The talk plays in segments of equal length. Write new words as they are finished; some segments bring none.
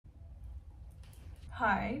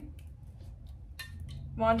Hi.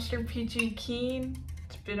 Monster Peachy Keen.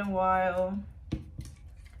 It's been a while.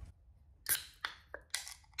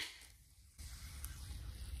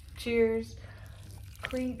 Cheers.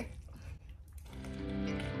 Clink.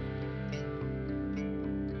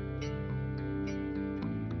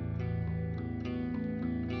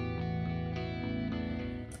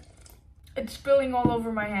 It's spilling all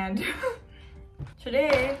over my hand.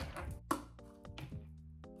 Today,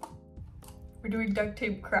 we're doing duct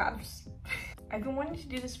tape crafts. I've been wanting to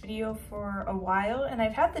do this video for a while, and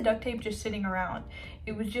I've had the duct tape just sitting around.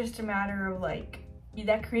 It was just a matter of like,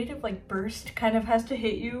 that creative like burst kind of has to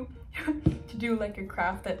hit you to do like a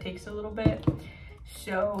craft that takes a little bit.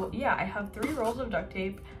 So yeah, I have 3 rolls of duct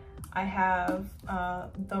tape. I have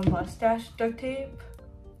the mustache duct tape.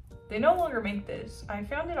 They no longer make this. I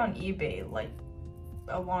found it on eBay like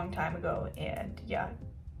a long time ago, and yeah,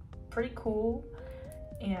 pretty cool.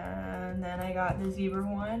 And then I got the zebra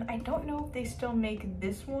one. I don't know if they still make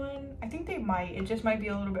this one. I think they might. It just might be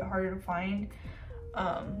a little bit harder to find.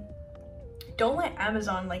 Don't let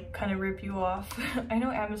Amazon like kind of rip you off. I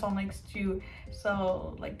know Amazon likes to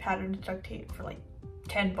sell like patterned duct tape for like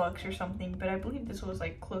 10 bucks or something, but I believe this was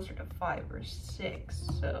like closer to 5 or 6.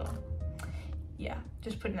 So yeah,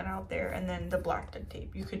 just putting that out there. And then the black duct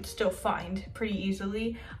tape you could still find pretty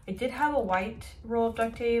easily. I did have a white roll of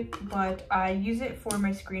duct tape, but I use it for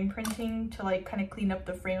my screen printing to like kind of clean up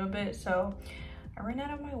the frame a bit. So I ran out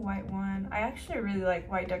of my white one. I actually really like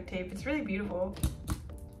white duct tape. It's really beautiful.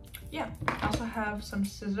 Yeah, I also have some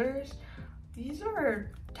scissors. These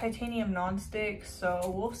are titanium non-stick,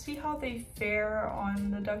 so we'll see how they fare on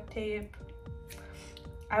the duct tape.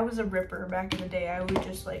 I was a ripper back in the day. I would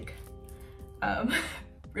just like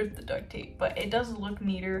rip the duct tape, but it does look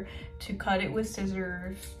neater to cut it with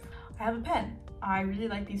scissors. I have a pen. I really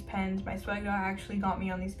like these pens. My swag dog actually got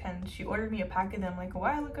me on these pens. She ordered me a pack of them like a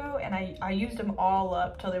while ago, and I used them all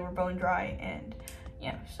up till they were bone dry. And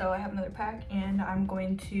yeah, so I have another pack, and I'm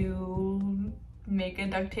going to make a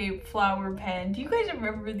duct tape flower pen. Do you guys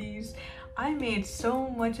remember these? I made so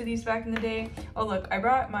much of these back in the day. Oh look, I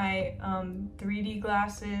brought my 3D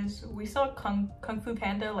glasses. We saw Kung Fu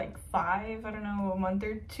Panda like I don't know, a month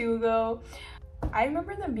or 2 ago. I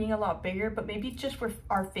remember them being a lot bigger, but maybe just where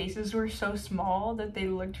our faces were so small that they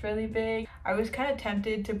looked really big. I was kind of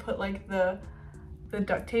tempted to put like the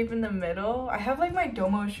duct tape in the middle. I have like my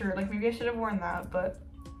Domo shirt, like maybe I should have worn that, but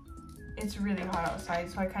it's really hot outside,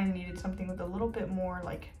 so I kind of needed something with a little bit more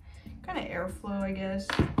like kind of airflow, I guess.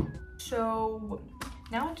 So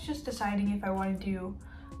now it's just deciding if I want to do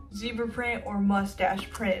zebra print or mustache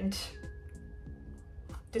print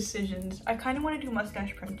decisions. I kind of want to do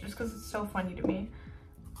mustache print just because it's so funny to me.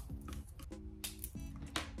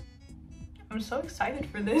 I'm so excited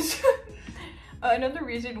for this. Another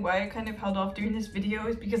reason why I kind of held off doing this video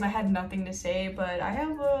is because I had nothing to say, but I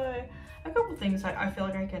have a couple things I feel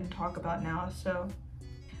like I can talk about now. So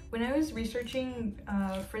when I was researching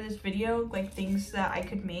for this video, like things that I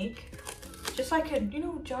could make, just so I could, you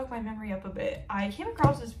know, jog my memory up a bit, I came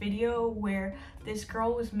across this video where this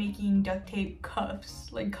girl was making duct tape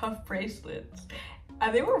cuffs, like cuff bracelets.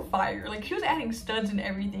 They were fire. Like she was adding studs and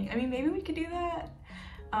everything. I mean, maybe we could do that.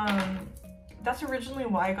 That's originally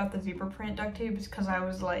why I got the zebra print duct tape, is because I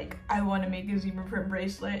was like, I want to make a zebra print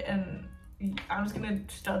bracelet, and I was gonna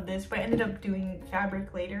stud this, but I ended up doing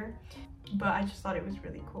fabric later. But I just thought it was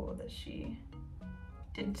really cool that she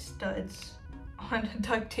did studs on a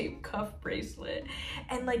duct tape cuff bracelet.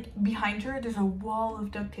 And like behind her, there's a wall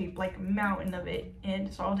of duct tape, like a mountain of it, and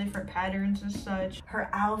it's all different patterns and such. Her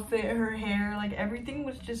outfit, her hair, like everything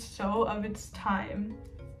was just so of its time.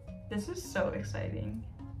 This is so exciting.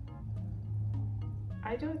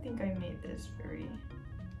 I don't think I made this very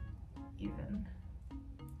even.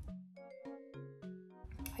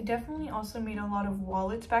 I definitely also made a lot of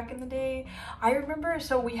wallets back in the day. I remember,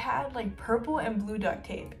 so we had like purple and blue duct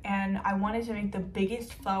tape, and I wanted to make the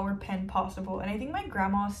biggest flower pen possible, and I think my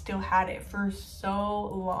grandma still had it for so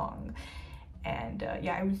long. And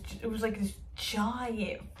yeah, it was like this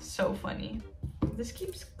giant, so funny. This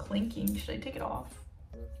keeps clinking. Should I take it off?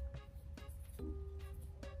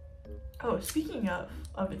 Oh, speaking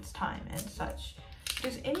of its time and such,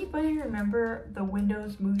 does anybody remember the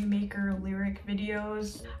Windows Movie Maker lyric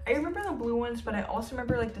videos? I remember the blue ones, but I also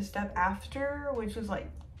remember like the step after, which was like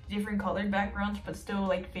different colored backgrounds, but still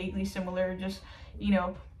like vaguely similar, just, you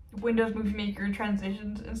know, Windows Movie Maker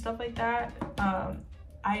transitions and stuff like that.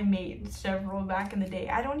 I made several back in the day.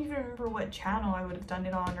 I don't even remember what channel I would have done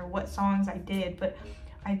it on or what songs I did, but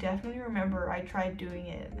I definitely remember I tried doing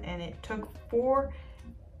it, and it took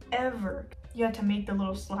forever. You had to make the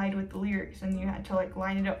little slide with the lyrics, and you had to like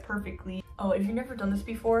line it up perfectly. Oh, if you've never done this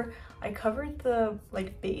before, I covered the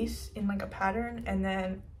like base in like a pattern, and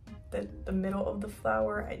then the middle of the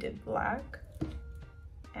flower I did black,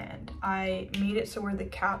 and I made it so where the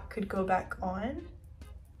cap could go back on.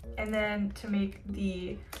 And then to make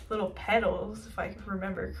the little petals, if I can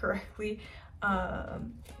remember correctly,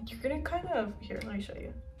 you're gonna kind of, here, let me show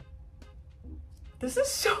you. This is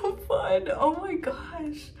so fun. Oh my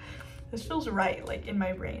gosh, this feels right, like in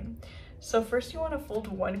my brain. So first you want to fold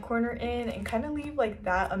one corner in and kind of leave like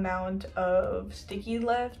that amount of sticky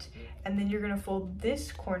left, and then you're gonna fold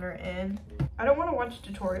this corner in. I don't want to watch a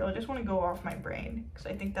tutorial, I just want to go off my brain because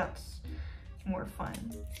I think that's more fun.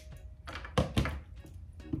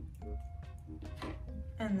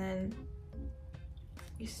 And then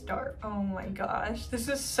we start. Oh my gosh, this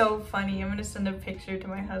is so funny. I'm gonna send a picture to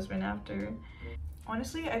my husband after.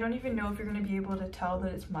 Honestly, I don't even know if you're gonna be able to tell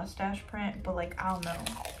that it's mustache print, but like, I'll know,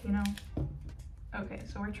 you know? Okay,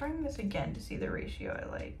 so we're trying this again to see the ratio I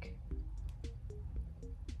like.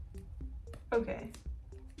 Okay.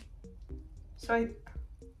 So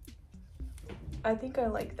I think I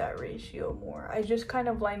like that ratio more. I just kind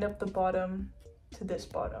of lined up the bottom to this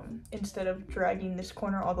bottom instead of dragging this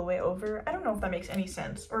corner all the way over. I don't know if that makes any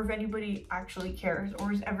sense, or if anybody actually cares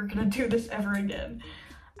or is ever gonna do this ever again.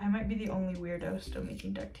 I might be the only weirdo still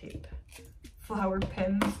making duct tape. Flower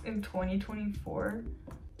pens in 2024.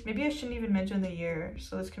 Maybe I shouldn't even mention the year,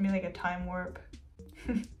 so this can be like a time warp.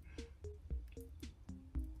 I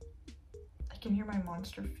can hear my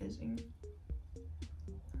monster fizzing.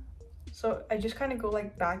 So I just kind of go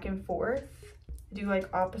like back and forth, do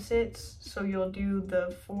like opposites. So you'll do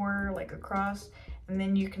the 4 like across, and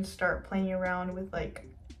then you can start playing around with like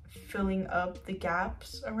filling up the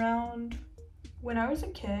gaps around. When I was a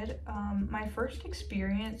kid, my first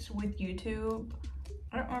experience with YouTube,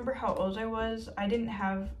 I don't remember how old I was. I didn't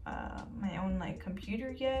have my own like computer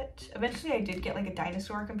yet. Eventually I did get like a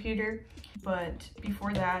dinosaur computer, but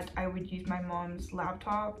before that I would use my mom's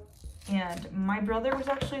laptop. And my brother was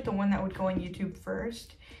actually the one that would go on YouTube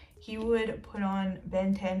first. He would put on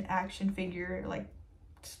Ben 10 action figure like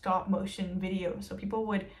stop motion videos. So people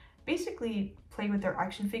would basically play with their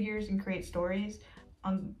action figures and create stories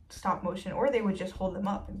on stop motion, or they would just hold them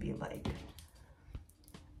up and be like,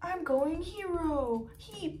 I'm going hero,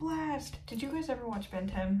 heat blast. Did you guys ever watch Ben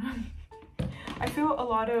 10? I feel a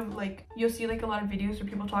lot of like, you'll see like a lot of videos where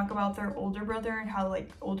people talk about their older brother and how like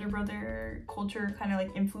older brother culture kind of like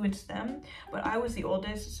influenced them. But I was the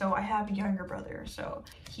oldest, so I have a younger brother. So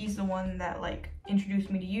he's the one that like introduced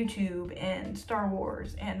me to YouTube and Star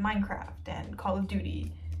Wars and Minecraft and Call of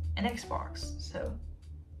Duty and Xbox. So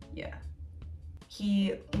yeah.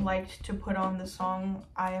 He liked to put on the song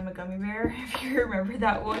I Am a Gummy Bear, if you remember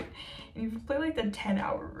that one. And he would play like the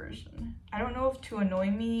 10-hour version. I don't know if to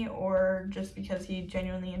annoy me or just because he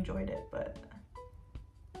genuinely enjoyed it, but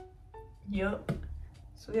yup.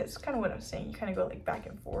 So that's kind of what I'm saying. You kind of go like back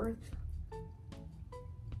and forth.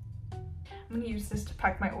 I'm gonna use this to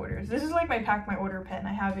pack my orders. This is like my pack my order pen.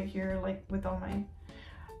 I have it here like with all my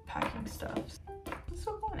packing stuff. It's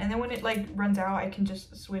so fun. And then when it like runs out, I can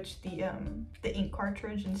just switch the ink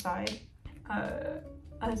cartridge inside.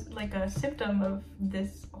 As like a symptom of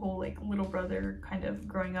this whole like little brother kind of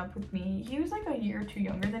growing up with me, he was like a year or two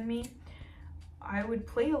younger than me. I would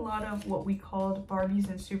play a lot of what we called Barbies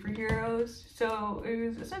and superheroes. So it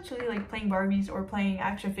was essentially like playing Barbies or playing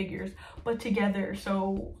action figures, but together.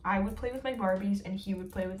 So I would play with my Barbies and he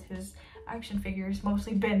would play with his action figures,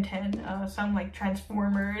 mostly Ben 10, some like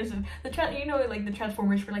Transformers, and you know, like the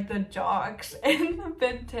Transformers were like the jocks, and the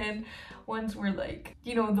Ben 10 ones were like,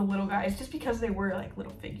 you know, the little guys, just because they were like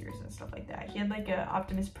little figures and stuff like that. He had like a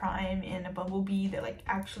Optimus Prime and a Bumblebee that like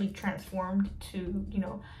actually transformed to, you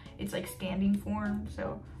know, it's like standing form.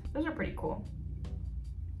 So those are pretty cool.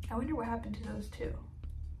 I wonder what happened to those two.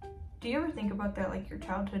 Do you ever think about that, like your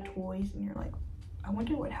childhood toys, and you're like, I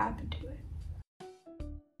wonder what happened to it?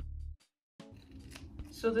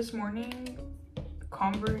 So this morning,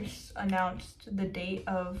 Converse announced the date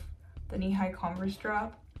of the knee-high Converse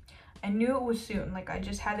drop. I knew it was soon. Like, I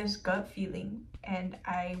just had this gut feeling, and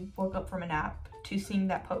I woke up from a nap to seeing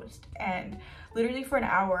that post. And literally for an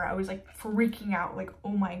hour, I was like freaking out, like, oh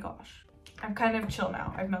my gosh. I'm kind of chill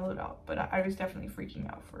now. I've mellowed out, but I was definitely freaking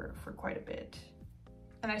out for quite a bit.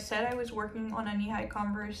 And I said I was working on a knee-high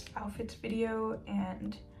Converse outfits video,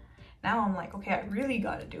 and now I'm like, okay, I really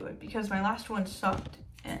gotta do it because my last one sucked.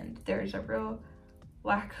 And there's a real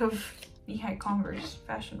lack of knee-high Converse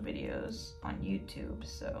fashion videos on YouTube,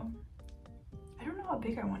 so I don't know how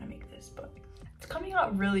big I want to make this, but it's coming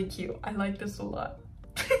out really cute. I like this a lot.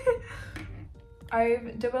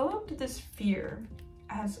 I've developed this fear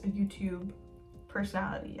as a YouTube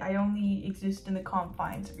personality. I only exist in the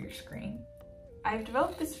confines of your screen. I've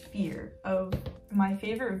developed this fear of my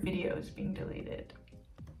favorite videos being deleted.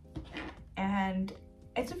 And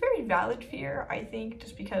it's a very valid fear, I think,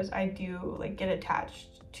 just because I do like get attached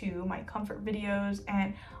to my comfort videos,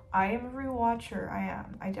 and I am a rewatcher.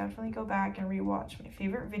 I definitely go back and rewatch my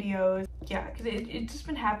favorite videos. Yeah, because it's just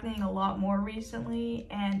been happening a lot more recently,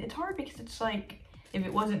 and it's hard because it's like, if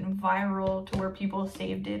it wasn't viral to where people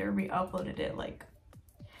saved it or re-uploaded it, like,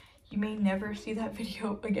 you may never see that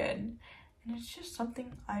video again. And it's just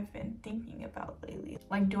something I've been thinking about lately.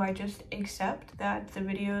 Like, do I just accept that the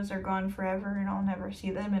videos are gone forever and I'll never see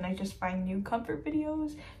them, and I just find new comfort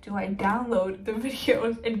videos? Do I download the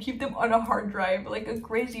videos and keep them on a hard drive like a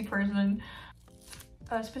crazy person?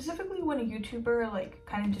 Specifically when a YouTuber like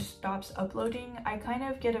kind of just stops uploading, I kind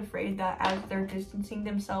of get afraid that as they're distancing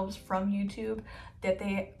themselves from YouTube, that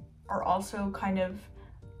they are also kind of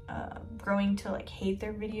growing to like hate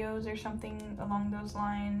their videos or something along those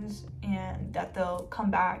lines, and that they'll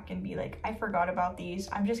come back and be like, I forgot about these,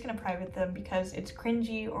 I'm just gonna private them because it's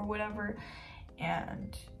cringy or whatever.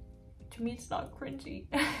 And to me, it's not cringy.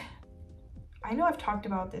 I know I've talked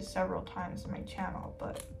about this several times on my channel,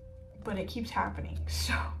 but it keeps happening,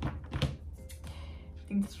 so I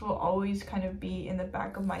think this will always kind of be in the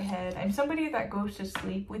back of my head. I'm somebody that goes to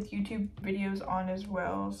sleep with YouTube videos on as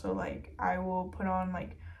well, so like I will put on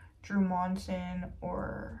like Drew Monson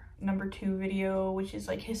or number 2 video, which is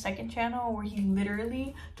like his second channel, where he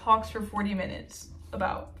literally talks for 40 minutes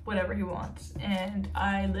about whatever he wants, and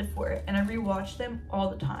I live for it, and I rewatch them all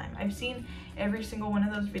the time. I've seen every single one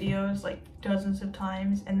of those videos like dozens of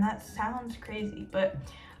times, and that sounds crazy, but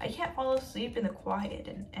I can't fall asleep in the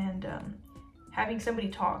quiet, and having somebody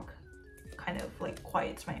talk kind of like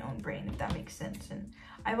quiets my own brain, if that makes sense. And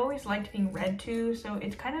I've always liked being read to, so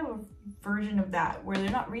it's kind of a version of that where they're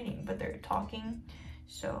not reading but they're talking,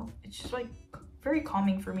 so it's just like very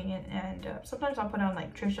calming for me. And sometimes I'll put on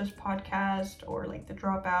like Trisha's podcast or like the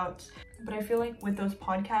Dropouts, but I feel like with those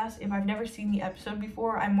podcasts, if I've never seen the episode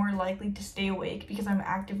before, I'm more likely to stay awake because I'm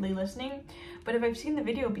actively listening. But if I've seen the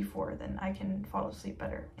video before, then I can fall asleep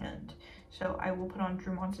better. And so I will put on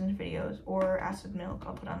Drew Monson's videos or Acid Milk.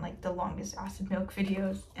 I'll put on like the longest Acid Milk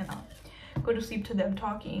videos, and I'll go to sleep to them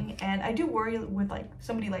talking. And I do worry with like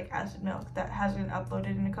somebody like Acid Milk that hasn't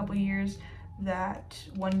uploaded in a couple years, that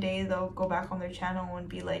one day they'll go back on their channel and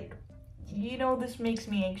be like, you know, this makes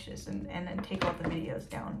me anxious, and then take all the videos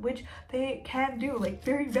down, which they can do, like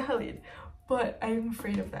very valid, but I'm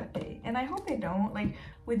afraid of that day, and I hope they don't. Like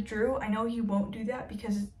with Drew, I know he won't do that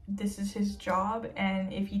because this is his job,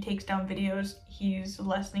 and if he takes down videos, he's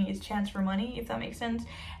lessening his chance for money, if that makes sense.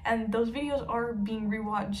 And those videos are being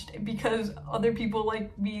rewatched because other people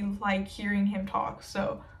like hearing him talk,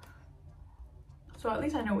 so at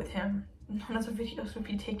least I know with him none of the videos would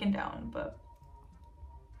be taken down. But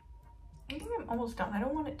I think I'm almost done. I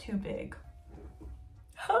don't want it too big.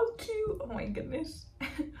 How cute! Oh my goodness.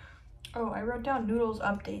 Oh, I wrote down Noodles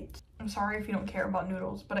updates. I'm sorry if you don't care about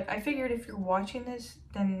Noodles, but I figured if you're watching this,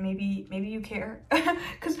 then maybe you care.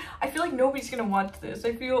 Because I feel like nobody's gonna watch this.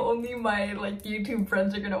 I feel only my like YouTube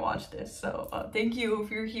friends are gonna watch this. So thank you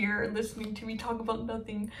if you're here listening to me talk about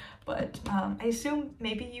nothing. But I assume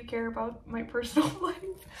maybe you care about my personal life.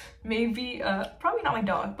 Maybe, probably not my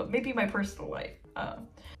dog, but maybe my personal life.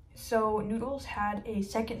 So Noodles had a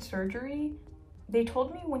second surgery. They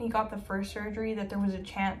told me when he got the first surgery that there was a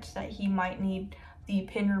chance that he might need the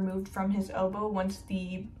pin removed from his elbow once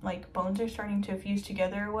the like bones are starting to fuse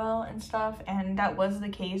together well and stuff, and that was the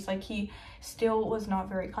case. Like he still was not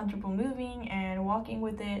very comfortable moving and walking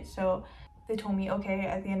with it, so they told me, okay,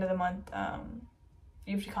 at the end of the month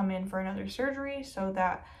you have to come in for another surgery so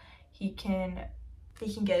that he can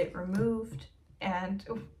get it removed. And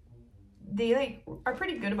they like are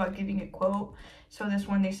pretty good about giving a quote. So this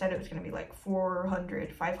one, they said it was gonna be like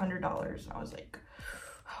 $400, $500. I was like,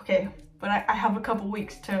 okay, but I have a couple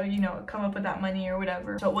weeks to, you know, come up with that money or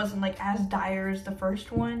whatever. So it wasn't like as dire as the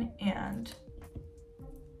first one. And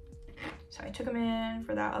so I took him in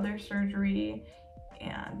for that other surgery,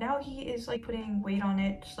 and now he is like putting weight on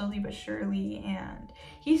it slowly but surely, and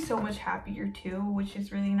he's so much happier too, which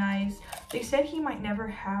is really nice. They said he might never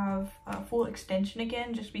have a full extension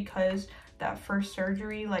again, just because that first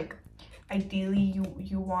surgery, like ideally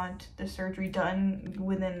you want the surgery done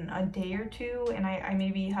within a day or two, and I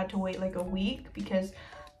maybe had to wait like a week because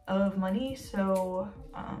of money. So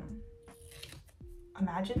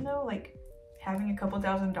imagine though, like having a couple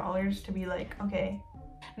 $1,000s to be like, okay,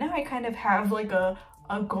 now I kind of have like a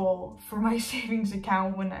goal for my savings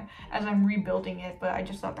account as I'm rebuilding it. But I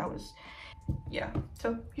just thought that was, yeah.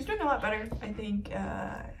 So he's doing a lot better, I think.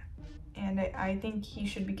 and I think he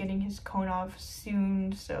should be getting his cone off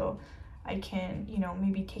soon, so I can, you know,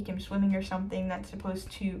 maybe take him swimming or something. That's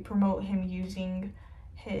supposed to promote him using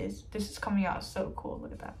his, this is coming out so cool,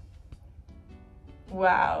 look at that.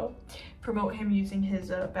 Wow. Promote him using his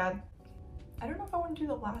bad, I don't know if I want to do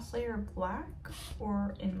the last layer of black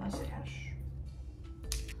or in mustache.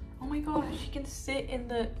 Oh my gosh, he can sit in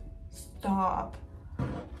the, stop.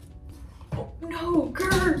 Oh no,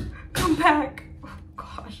 Gert, come back. Oh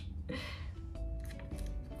gosh.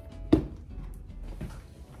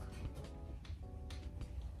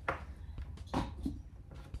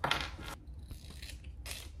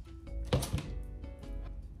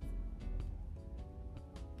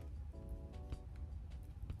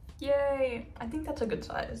 Yay, I think that's a good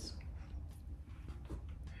size.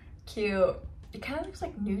 Cute. It kind of looks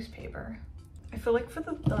like newspaper. I feel like for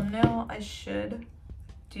the thumbnail, I should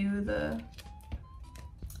do the,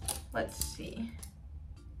 let's see.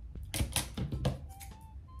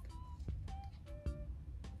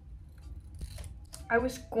 I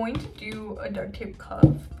was going to do a duct tape cuff,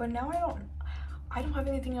 but now I don't have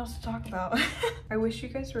anything else to talk about. I wish you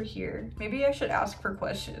guys were here. Maybe I should ask for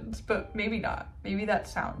questions, but maybe not. Maybe that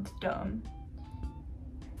sounds dumb.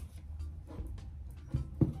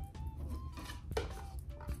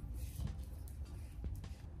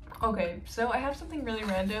 Okay, so I have something really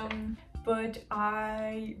random, but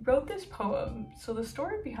I wrote this poem. So the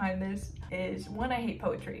story behind this is, one, I hate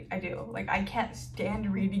poetry. I do. Like, I can't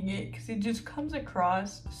stand reading it because it just comes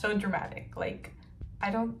across so dramatic. Like,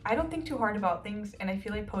 I don't think too hard about things, and I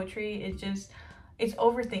feel like poetry is just, it's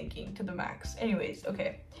overthinking to the max. Anyways,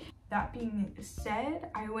 okay. That being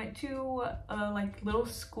said, I went to a like little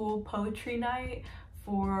school poetry night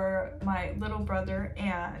for my little brother,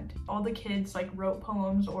 and all the kids like wrote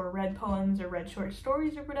poems or read short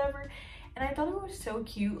stories or whatever, and I thought it was so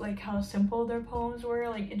cute, like how simple their poems were.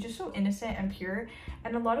 Like, it's just so innocent and pure,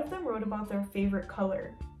 and a lot of them wrote about their favorite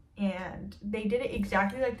color, and they did it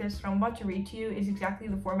exactly like this. What I'm about to read to you is exactly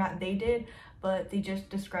the format they did, but they just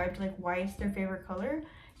described like why it's their favorite color.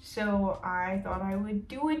 So I thought I would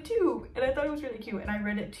do it too, and I thought it was really cute, and I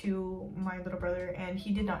read it to my little brother and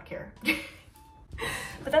he did not care.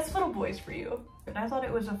 But that's little boys for you. And I thought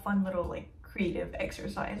it was a fun little like creative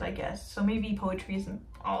exercise, I guess. So maybe poetry isn't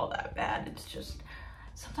all that bad. It's just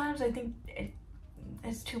sometimes I think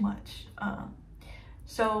it's too much.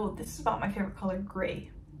 So this is about my favorite color,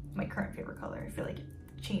 gray. My current favorite color. I feel like it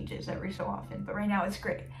changes every so often, but right now it's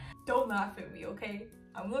gray. Don't laugh at me, okay?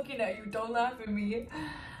 I'm looking at you, don't laugh at me.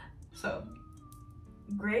 So,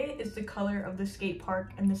 gray is the color of the skate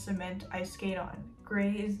park and the cement I skate on.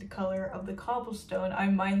 Gray is the color of the cobblestone I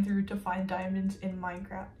mine through to find diamonds in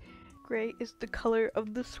Minecraft. Gray is the color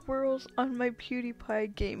of the swirls on my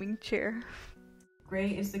PewDiePie gaming chair.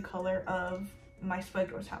 Gray is the color of my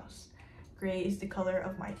Spudgo's house. Gray is the color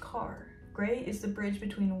of my car. Gray is the bridge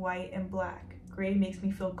between white and black. Gray makes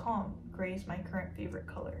me feel calm. Gray is my current favorite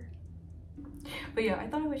color. But yeah, I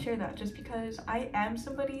thought I would share that just because I am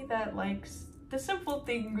somebody that likes the simple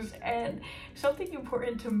things, and something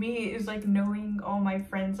important to me is like knowing all my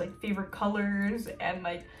friends like favorite colors and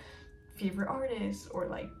like favorite artists, or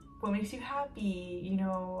like what makes you happy, you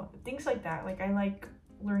know, things like that. Like, I like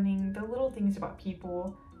learning the little things about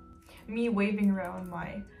people. Me waving around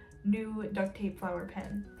my new duct tape flower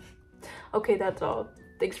pen. Okay, that's all.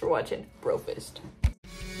 Thanks for watching. Bro fist.